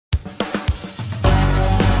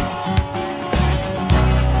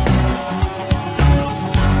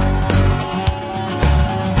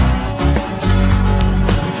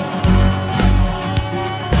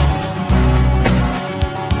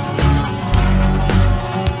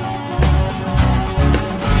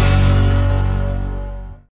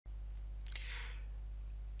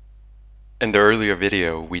In the earlier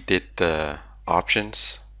video, we did the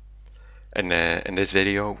options, and in this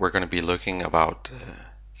video, we're going to be looking about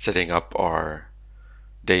setting up our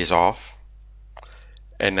days off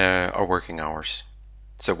and our working hours.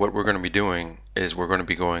 So what we're going to be doing is we're going to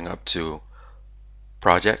be going up to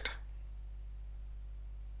project,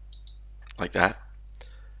 like that.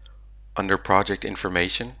 Under project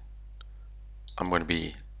information, I'm going to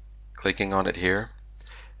be clicking on it here,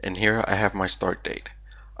 and here I have my start date.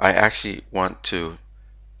 I actually want to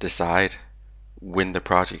decide when the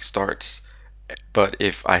project starts, but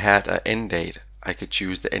if I had an end date, I could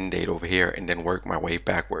choose the end date over here and then work my way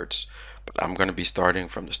backwards. But I'm going to be starting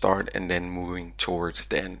from the start and then moving towards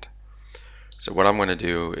the end. So what I'm going to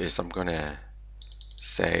do is I'm going to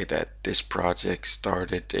say that this project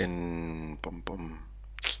started in,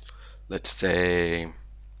 let's say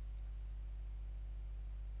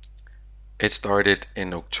it started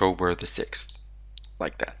in October the 6th,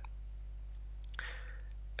 like that.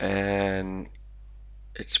 And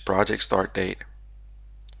its project start date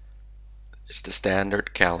is the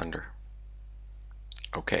standard calendar.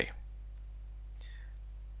 Okay.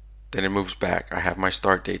 Then it moves back. I have my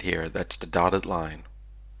start date here. That's the dotted line.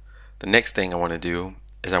 The next thing I want to do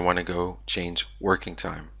is I want to go change working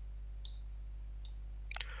time.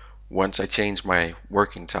 Once I change my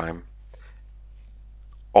working time,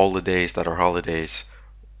 all the days that are holidays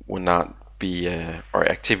will not be, or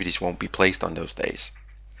activities won't be placed on those days.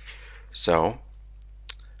 So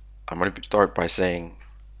I'm going to start by saying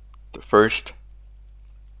the first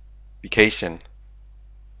vacation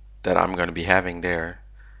that I'm going to be having there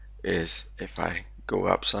is, if I go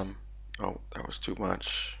up some, oh, that was too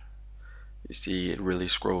much. You see, it really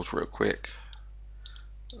scrolls real quick.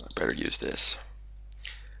 I better use this.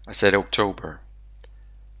 I said October.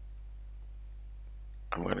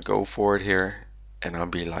 I'm going to go for it here, and I'll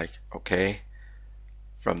be like, okay,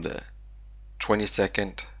 from the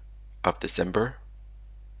 22nd of December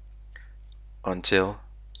until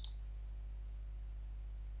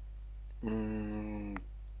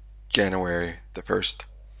January the 1st,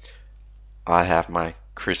 I have my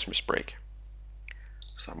Christmas break.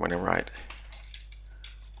 So I'm going to write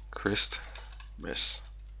Christmas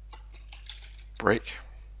break,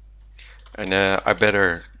 and I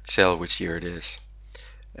better tell which year it is.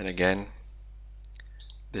 And again,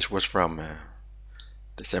 this was from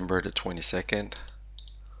December the 22nd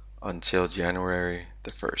until January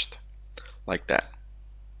the 1st, like that.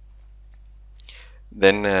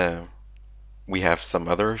 Then we have some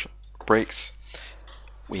other breaks.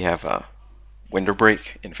 We have a winter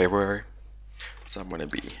break in February, so I'm going to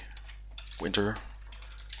be winter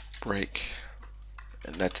break,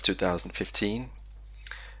 and that's 2015.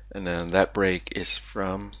 And then that break is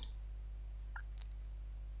from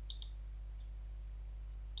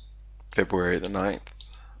February the 9th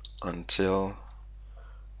until,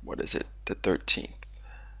 what is it, the 13th,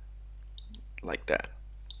 like that.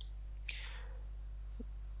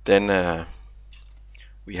 Then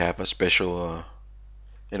we have a special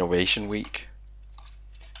innovation week,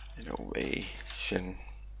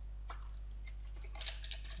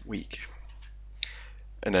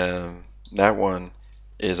 and that one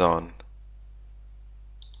is on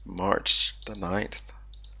March the 9th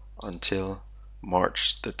until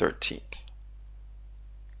March the 13th,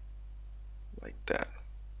 like that.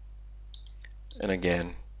 And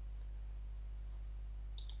again,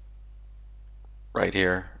 right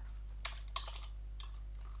here,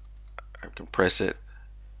 I can press it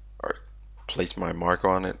or place my mark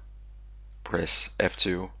on it, press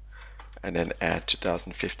F2, and then add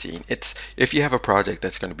 2015. It's, if you have a project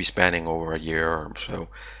that's going to be spanning over a year or so,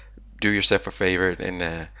 do yourself a favor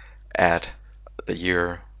and add the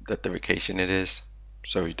year that the vacation it is,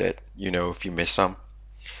 so that you know if you miss some.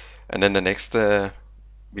 And then the next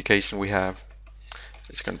vacation we have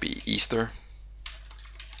is going to be Easter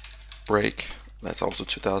break. That's also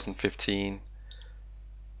 2015.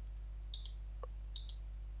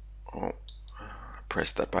 Oh, I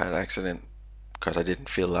pressed that by accident because I didn't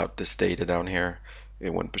fill out this data down here.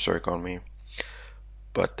 It went berserk on me.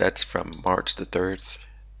 But that's from March the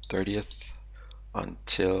 30th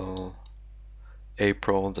until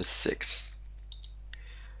April the 6th.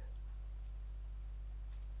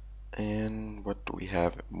 And what do we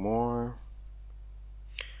have more?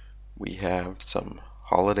 We have some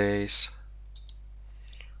holidays.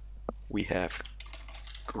 We have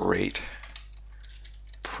Great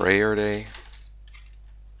Prayer Day,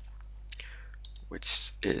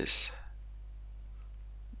 which is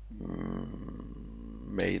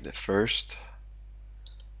May the 1st,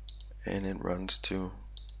 and it runs to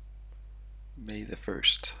May the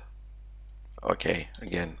 1st. Okay,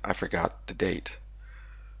 again, I forgot the date.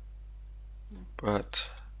 but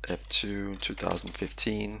F2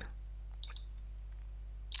 2015,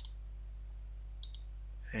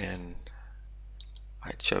 and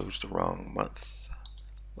I chose the wrong month,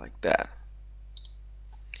 like that.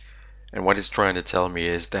 And what it's trying to tell me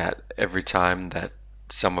is that every time that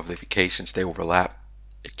some of the vacations they overlap,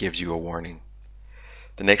 it gives you a warning.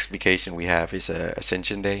 The next vacation we have is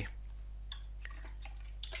Ascension Day.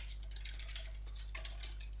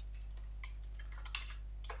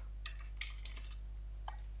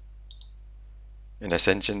 And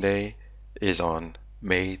Ascension Day is on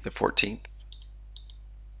May the 14th.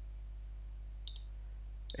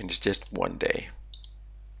 And it's just one day.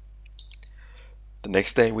 The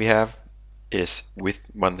next day we have is with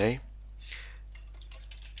Monday.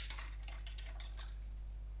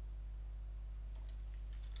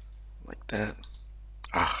 Like that.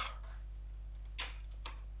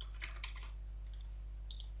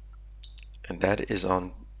 And that is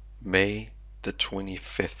on May the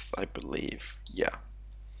 25th, I believe. Yeah,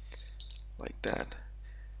 like that.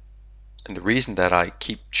 And the reason that I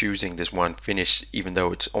keep choosing this one finish, even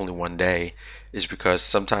though it's only one day, is because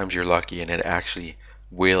sometimes you're lucky and it actually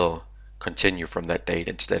will continue from that date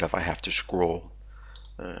instead of I have to scroll.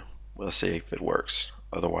 We'll see if it works.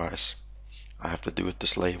 Otherwise, I have to do it the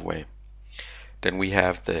slave way. Then we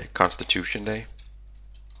have the Constitution Day.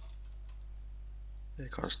 The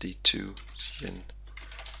Constitution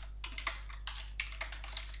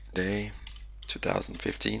Day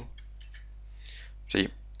 2015. See,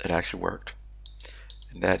 it actually worked.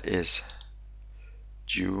 And that is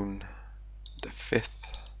June the 5th,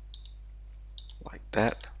 like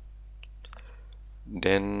that.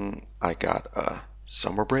 Then I got a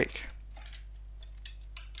summer break.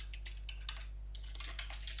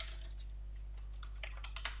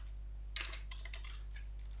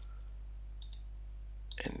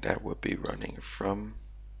 And that will be running from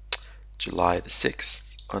July the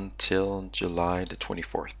 6th until July the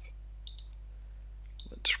 24th.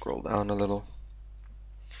 Let's scroll down a little.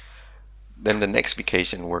 Then the next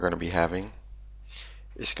vacation we're going to be having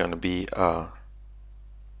is going to be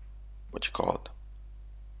what you call it?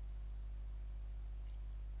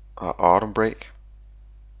 Autumn break.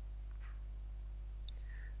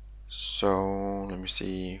 So let me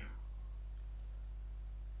see.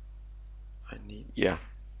 Yeah,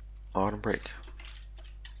 autumn break.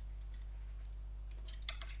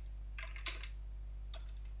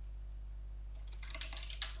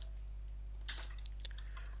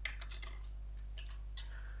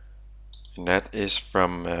 And that is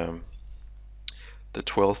from the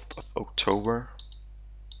 12th of October,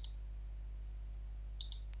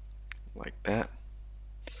 like that,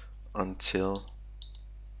 until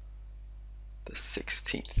the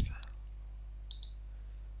 16th.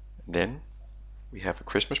 And then we have a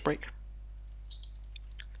Christmas break.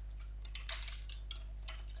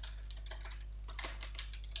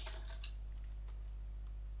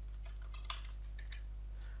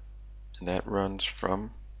 And that runs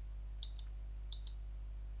from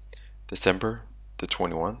December the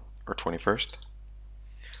 21st or 21st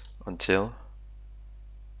until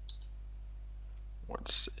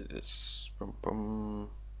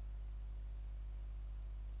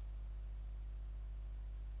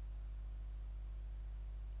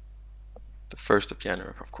the 1st of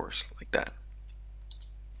January, of course, like that.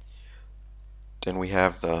 Then we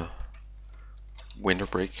have the winter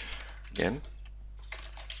break again,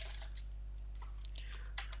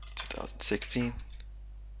 2016,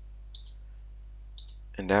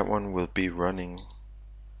 and that one will be running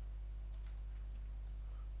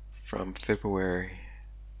from February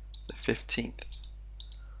the 15th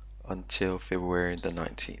until February the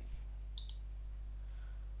 19th.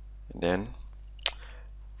 And then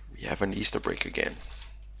we have an Easter break again.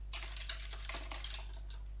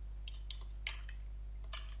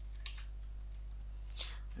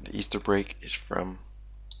 And the Easter break is from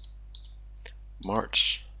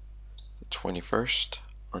March the 21st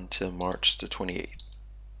until March the 28th.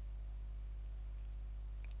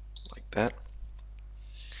 Like that.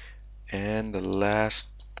 And the last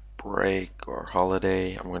break or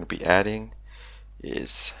holiday I'm going to be adding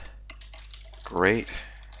is Great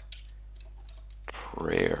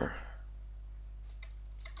Prayer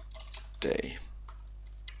Day.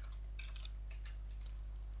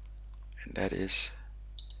 And that is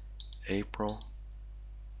April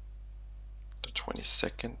the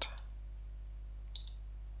 22nd.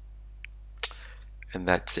 And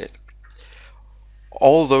that's it.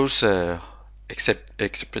 All those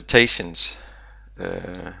expectations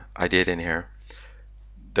I did in here,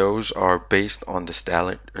 those are based on the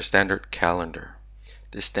standard calendar.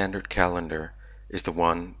 This standard calendar is the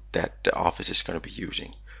one that the office is going to be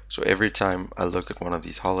using. So every time I look at one of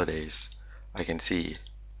these holidays, I can see,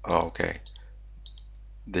 oh, okay,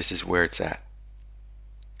 this is where it's at.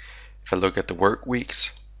 If I look at the work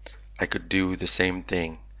weeks, I could do the same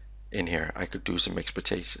thing in here. I could do some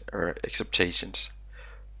expectation or acceptations,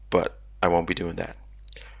 but I won't be doing that.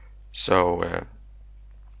 So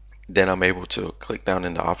then I'm able to click down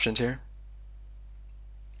in the options here.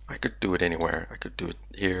 I could do it anywhere. I could do it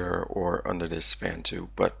here or under this span too,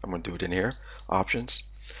 but I'm going to do it in here, options.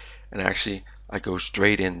 And actually, I go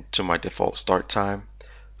straight into my default start time,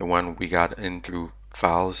 the one we got in through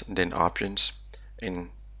files and then options, and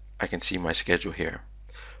I can see my schedule here.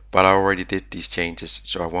 But I already did these changes,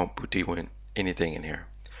 so I won't be doing anything in here.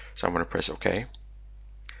 So I'm going to press OK,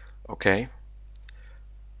 OK,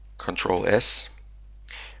 Control S,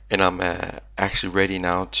 and I'm actually ready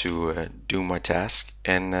now to do my task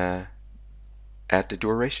and add the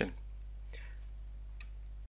duration.